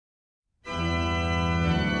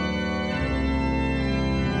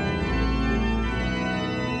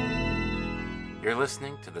You're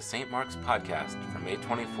listening to the St. Mark's Podcast for May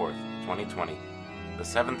 24th, 2020, the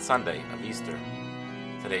seventh Sunday of Easter.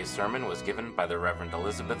 Today's sermon was given by the Reverend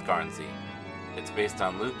Elizabeth Garnsey. It's based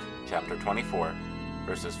on Luke chapter 24,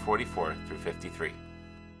 verses 44 through 53.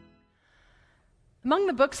 Among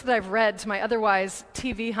the books that I've read to my otherwise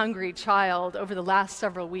TV-hungry child over the last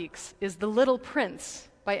several weeks is The Little Prince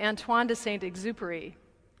by Antoine de Saint-Exupéry.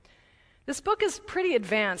 This book is pretty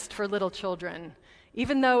advanced for little children,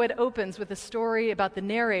 even though it opens with a story about the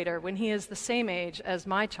narrator when he is the same age as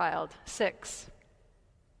my child, 6.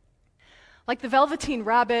 Like The Velveteen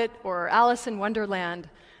Rabbit or Alice in Wonderland,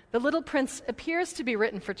 The Little Prince appears to be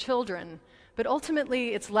written for children, but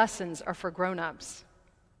ultimately its lessons are for grown-ups.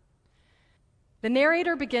 The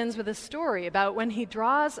narrator begins with a story about when he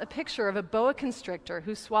draws a picture of a boa constrictor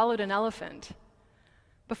who swallowed an elephant.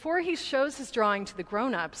 Before he shows his drawing to the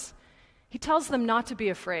grown-ups, he tells them not to be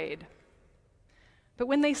afraid. But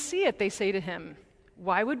when they see it, they say to him,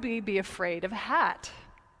 "Why would we be afraid of a hat?"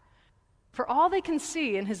 For all they can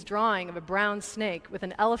see in his drawing of a brown snake with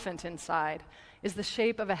an elephant inside is the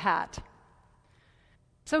shape of a hat.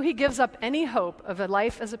 So he gives up any hope of a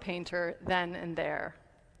life as a painter then and there.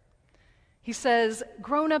 He says,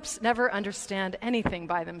 grown-ups never understand anything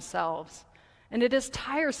by themselves, and it is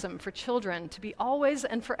tiresome for children to be always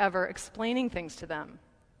and forever explaining things to them.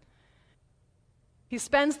 He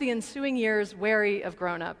spends the ensuing years wary of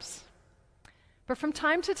grown-ups. But from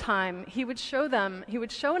time to time, he would show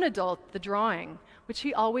an adult the drawing, which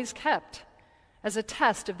he always kept, as a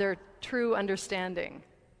test of their true understanding.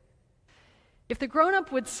 If the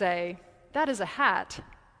grown-up would say, "That is a hat,"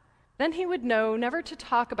 then he would know never to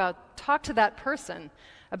talk to that person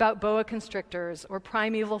about boa constrictors or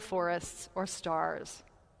primeval forests or stars.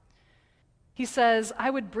 He says, "I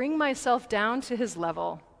would bring myself down to his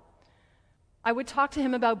level. I would talk to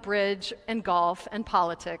him about bridge and golf and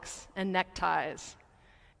politics and neckties,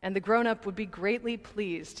 and the grown-up would be greatly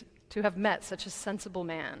pleased to have met such a sensible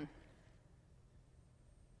man."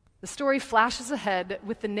 The story flashes ahead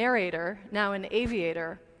with the narrator, now an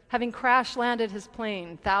aviator, having crash-landed his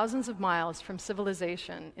plane thousands of miles from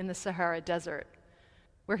civilization in the Sahara Desert,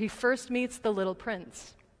 where he first meets the little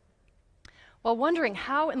prince. While wondering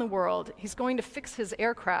how in the world he's going to fix his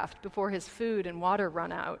aircraft before his food and water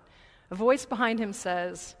run out, a voice behind him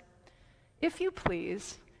says, "If you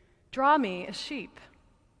please, draw me a sheep."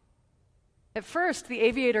 At first, the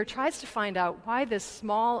aviator tries to find out why this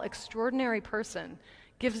small, extraordinary person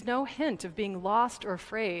gives no hint of being lost or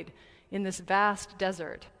afraid in this vast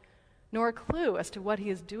desert, nor a clue as to what he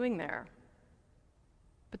is doing there.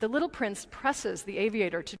 But the little prince presses the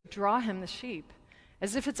aviator to draw him the sheep,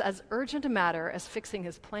 as if it's as urgent a matter as fixing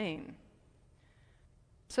his plane.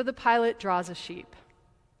 So the pilot draws a sheep.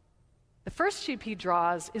 The first sheep he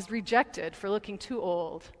draws is rejected for looking too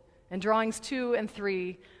old, and drawings 2 and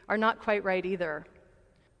 3 are not quite right either.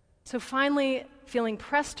 So finally, feeling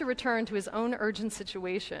pressed to return to his own urgent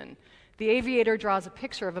situation, the aviator draws a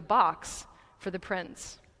picture of a box for the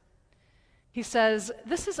prince. He says,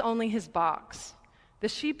 "This is only his box. The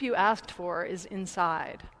sheep you asked for is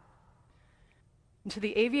inside." And to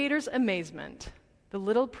the aviator's amazement, the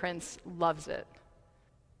little prince loves it.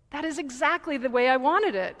 "That is exactly the way I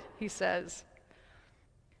wanted it," he says.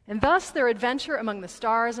 And thus their adventure among the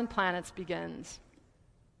stars and planets begins.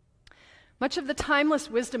 Much of the timeless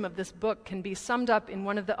wisdom of this book can be summed up in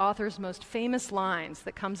one of the author's most famous lines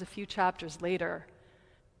that comes a few chapters later.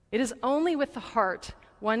 "It is only with the heart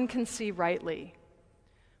one can see rightly.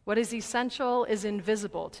 What is essential is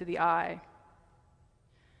invisible to the eye."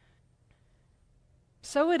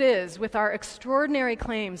 So it is with our extraordinary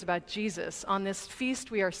claims about Jesus on this feast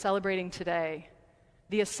we are celebrating today,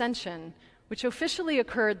 the Ascension, which officially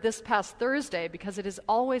occurred this past Thursday because it is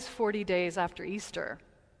always 40 days after Easter.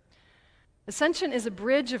 Ascension is a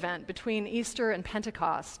bridge event between Easter and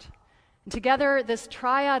Pentecost. And together, this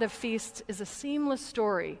triad of feasts is a seamless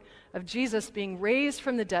story of Jesus being raised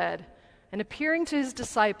from the dead and appearing to his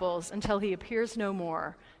disciples until he appears no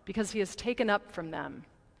more, because he is taken up from them.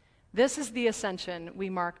 This is the Ascension we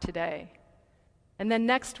mark today. And then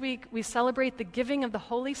next week, we celebrate the giving of the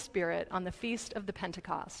Holy Spirit on the Feast of the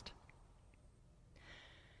Pentecost.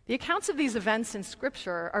 The accounts of these events in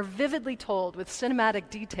Scripture are vividly told with cinematic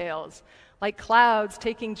details, like clouds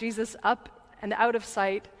taking Jesus up and out of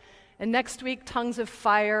sight, and next week, tongues of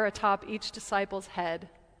fire atop each disciple's head.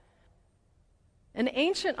 An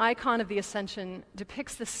ancient icon of the Ascension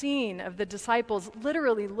depicts the scene of the disciples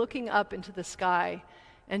literally looking up into the sky,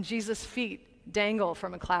 and Jesus' feet dangle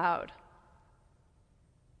from a cloud.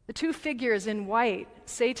 The two figures in white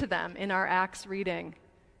say to them in our Acts reading,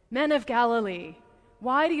 "Men of Galilee,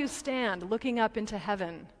 why do you stand looking up into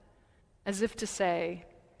heaven? as if to say,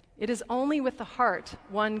 it is only with the heart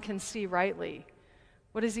one can see rightly.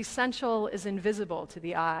 What is essential is invisible to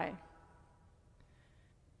the eye.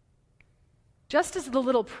 Just as the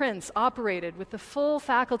little prince operated with the full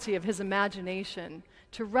faculty of his imagination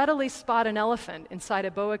to readily spot an elephant inside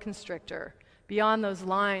a boa constrictor beyond those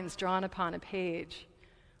lines drawn upon a page,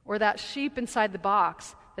 or that sheep inside the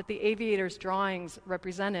box that the aviator's drawings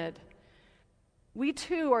represented, we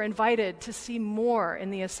too are invited to see more in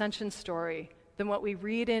the ascension story than what we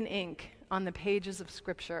read in ink on the pages of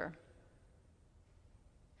Scripture.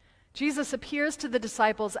 Jesus appears to the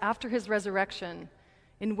disciples after his resurrection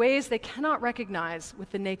in ways they cannot recognize with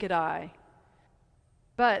the naked eye.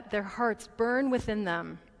 But their hearts burn within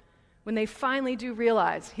them when they finally do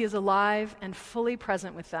realize he is alive and fully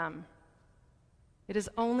present with them. It is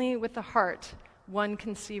only with the heart one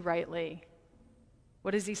can see rightly.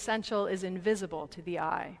 What is essential is invisible to the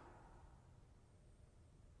eye.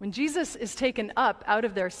 When Jesus is taken up out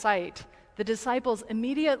of their sight, the disciples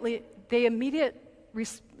immediately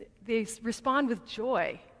respond with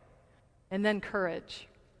joy and then courage.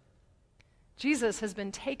 Jesus has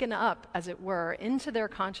been taken up, as it were, into their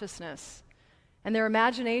consciousness, and their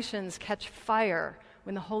imaginations catch fire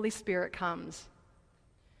when the Holy Spirit comes.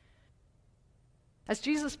 As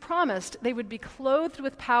Jesus promised, they would be clothed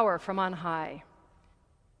with power from on high.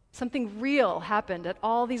 Something real happened at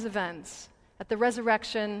all these events, at the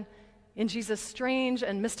resurrection, in Jesus' strange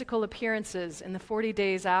and mystical appearances in the 40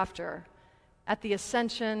 days after, at the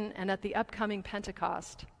ascension, and at the upcoming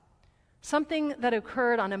Pentecost. Something that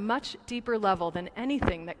occurred on a much deeper level than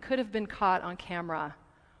anything that could have been caught on camera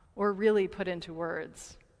or really put into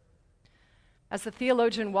words. As the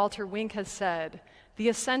theologian Walter Wink has said, the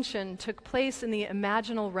ascension took place in the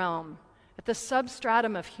imaginal realm, at the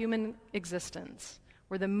substratum of human existence,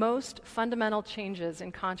 where the most fundamental changes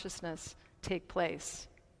in consciousness take place.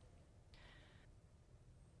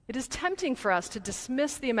 It is tempting for us to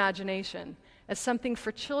dismiss the imagination as something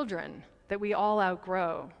for children that we all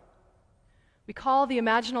outgrow. We call the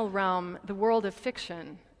imaginal realm the world of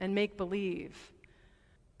fiction and make-believe.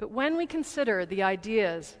 But when we consider the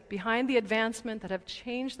ideas behind the advancement that have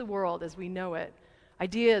changed the world as we know it,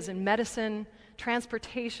 ideas in medicine,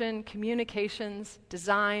 transportation, communications,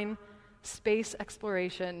 design, space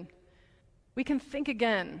exploration, we can think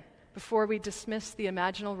again before we dismiss the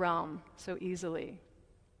imaginal realm so easily.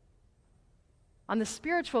 On the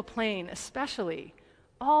spiritual plane especially,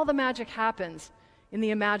 all the magic happens in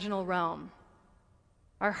the imaginal realm.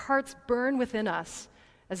 Our hearts burn within us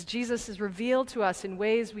as Jesus is revealed to us in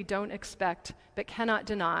ways we don't expect but cannot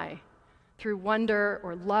deny, through wonder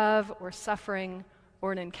or love or suffering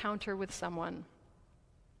or an encounter with someone.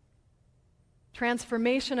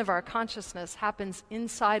 Transformation of our consciousness happens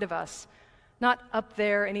inside of us, not up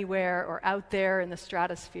there anywhere or out there in the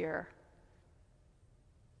stratosphere.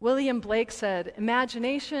 William Blake said,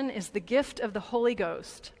 "Imagination is the gift of the Holy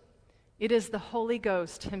Ghost. It is the Holy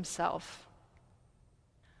Ghost himself."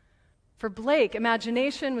 For Blake,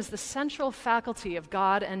 imagination was the central faculty of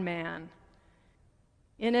God and man.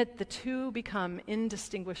 In it, the two become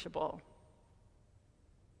indistinguishable.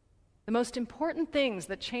 The most important things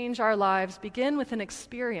that change our lives begin with an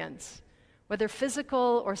experience, whether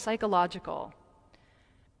physical or psychological.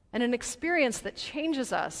 And an experience that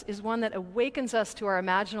changes us is one that awakens us to our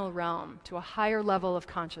imaginal realm, to a higher level of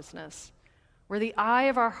consciousness, where the eye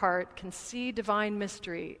of our heart can see divine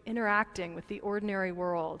mystery interacting with the ordinary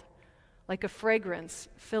world, like a fragrance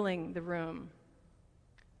filling the room.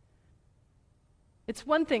 It's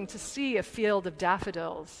one thing to see a field of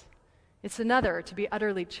daffodils. It's another to be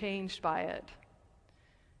utterly changed by it.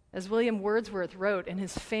 As William Wordsworth wrote in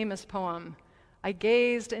his famous poem, "I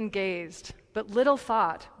gazed and gazed, but little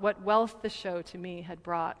thought what wealth the show to me had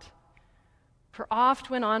brought. For oft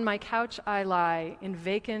when on my couch I lie, in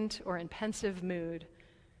vacant or in pensive mood,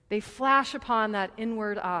 they flash upon that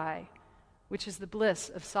inward eye, which is the bliss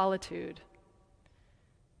of solitude.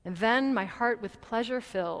 And then my heart with pleasure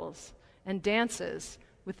fills, and dances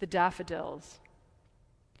with the daffodils."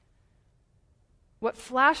 What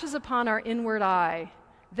flashes upon our inward eye,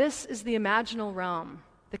 this is the imaginal realm,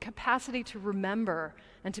 the capacity to remember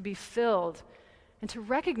and to be filled and to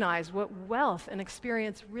recognize what wealth and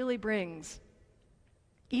experience really brings,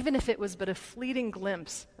 even if it was but a fleeting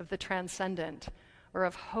glimpse of the transcendent or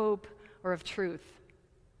of hope or of truth.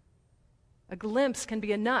 A glimpse can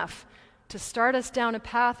be enough to start us down a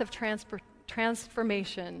path of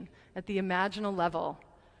transformation at the imaginal level,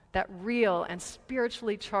 that real and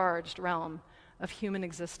spiritually charged realm of human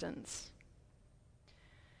existence.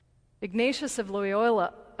 Ignatius of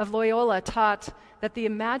Loyola taught that the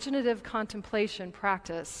imaginative contemplation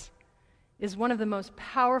practice is one of the most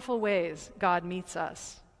powerful ways God meets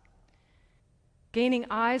us. Gaining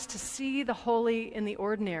eyes to see the holy in the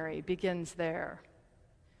ordinary begins there.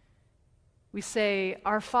 We say,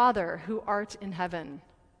 "Our Father, who art in heaven."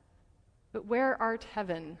 But where art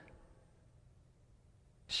heaven?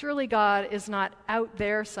 Surely God is not out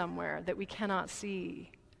there somewhere that we cannot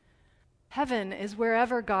see. Heaven is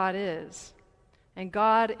wherever God is, and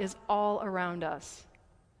God is all around us.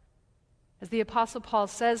 As the Apostle Paul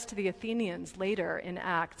says to the Athenians later in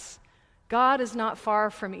Acts, God is not far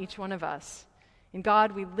from each one of us. In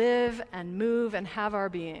God we live and move and have our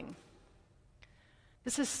being.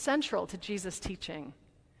 This is central to Jesus' teaching.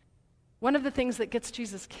 One of the things that gets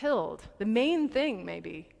Jesus killed, the main thing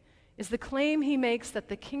maybe, is the claim he makes that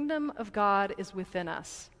the kingdom of God is within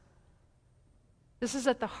us. This is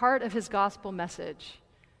at the heart of his gospel message,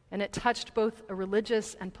 and it touched both a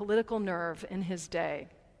religious and political nerve in his day.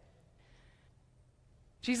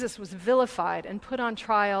 Jesus was vilified and put on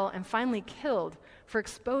trial and finally killed for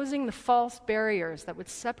exposing the false barriers that would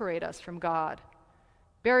separate us from God,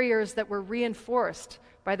 barriers that were reinforced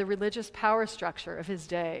by the religious power structure of his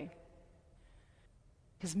day.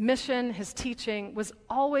 His mission, his teaching, was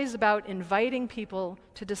always about inviting people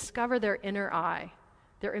to discover their inner eye,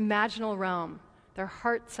 their imaginal realm, their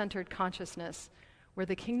heart-centered consciousness, where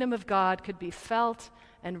the kingdom of God could be felt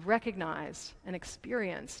and recognized and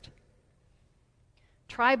experienced.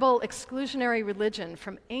 Tribal exclusionary religion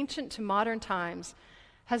from ancient to modern times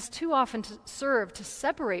has too often served to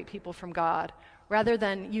separate people from God rather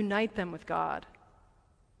than unite them with God.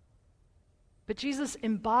 But Jesus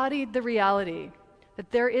embodied the reality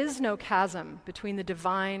that there is no chasm between the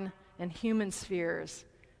divine and human spheres,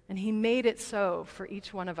 and he made it so for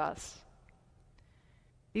each one of us.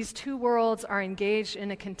 These two worlds are engaged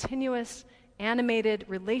in a continuous, animated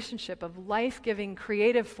relationship of life-giving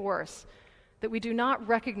creative force that we do not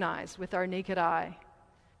recognize with our naked eye.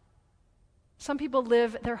 Some people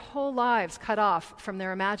live their whole lives cut off from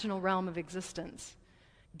their imaginal realm of existence.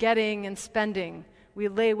 Getting and spending, we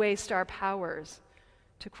lay waste our powers,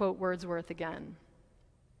 to quote Wordsworth again.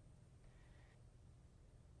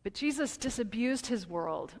 But Jesus disabused his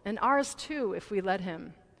world, and ours too, if we let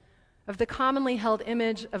him, of the commonly held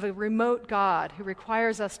image of a remote God who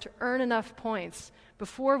requires us to earn enough points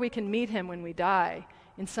before we can meet him when we die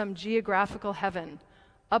in some geographical heaven,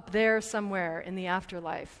 up there somewhere in the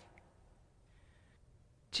afterlife.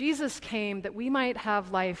 Jesus came that we might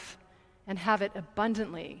have life and have it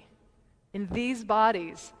abundantly in these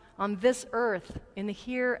bodies, on this earth, in the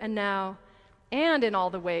here and now, and in all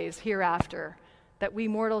the ways hereafter that we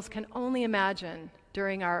mortals can only imagine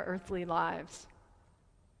during our earthly lives.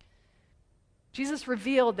 Jesus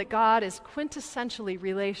revealed that God is quintessentially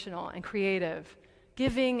relational and creative,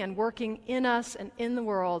 giving and working in us and in the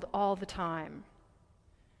world all the time.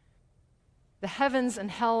 The heavens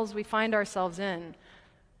and hells we find ourselves in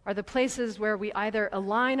are the places where we either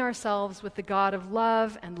align ourselves with the God of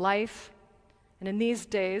love and life, and in these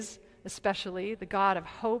days, especially, the God of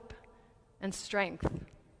hope and strength,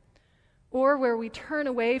 or where we turn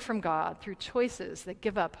away from God through choices that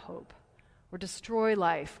give up hope, or destroy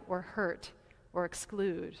life, or hurt, or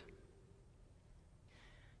exclude.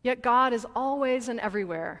 Yet God is always and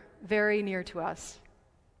everywhere very near to us.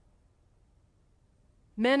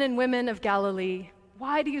 Men and women of Galilee,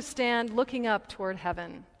 why do you stand looking up toward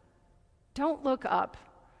heaven? Don't look up.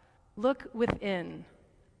 Look within,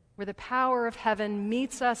 where the power of heaven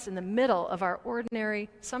meets us in the middle of our ordinary,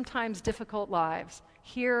 sometimes difficult lives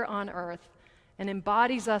here on earth, and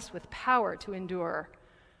embodies us with power to endure,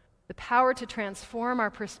 the power to transform our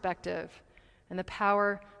perspective, and the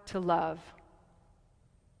power to love.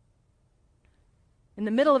 In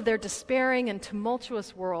the middle of their despairing and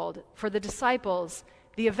tumultuous world, for the disciples,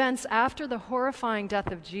 the events after the horrifying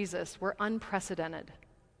death of Jesus were unprecedented.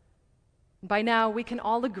 By now, we can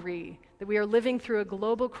all agree that we are living through a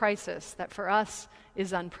global crisis that for us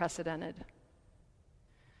is unprecedented.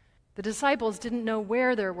 The disciples didn't know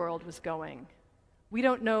where their world was going. We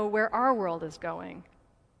don't know where our world is going.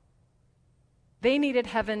 They needed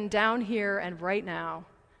heaven down here and right now,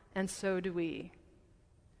 and so do we.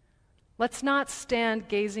 Let's not stand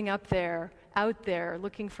gazing up there, out there,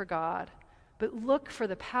 looking for God, but look for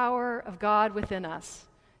the power of God within us,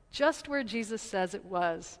 just where Jesus says it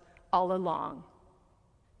was all along.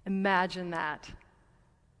 Imagine that.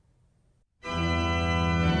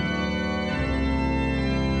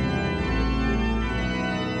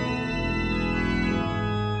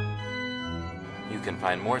 You can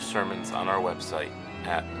find more sermons on our website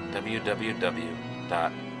at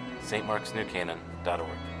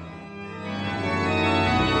www.stmarksnewcanaan.org.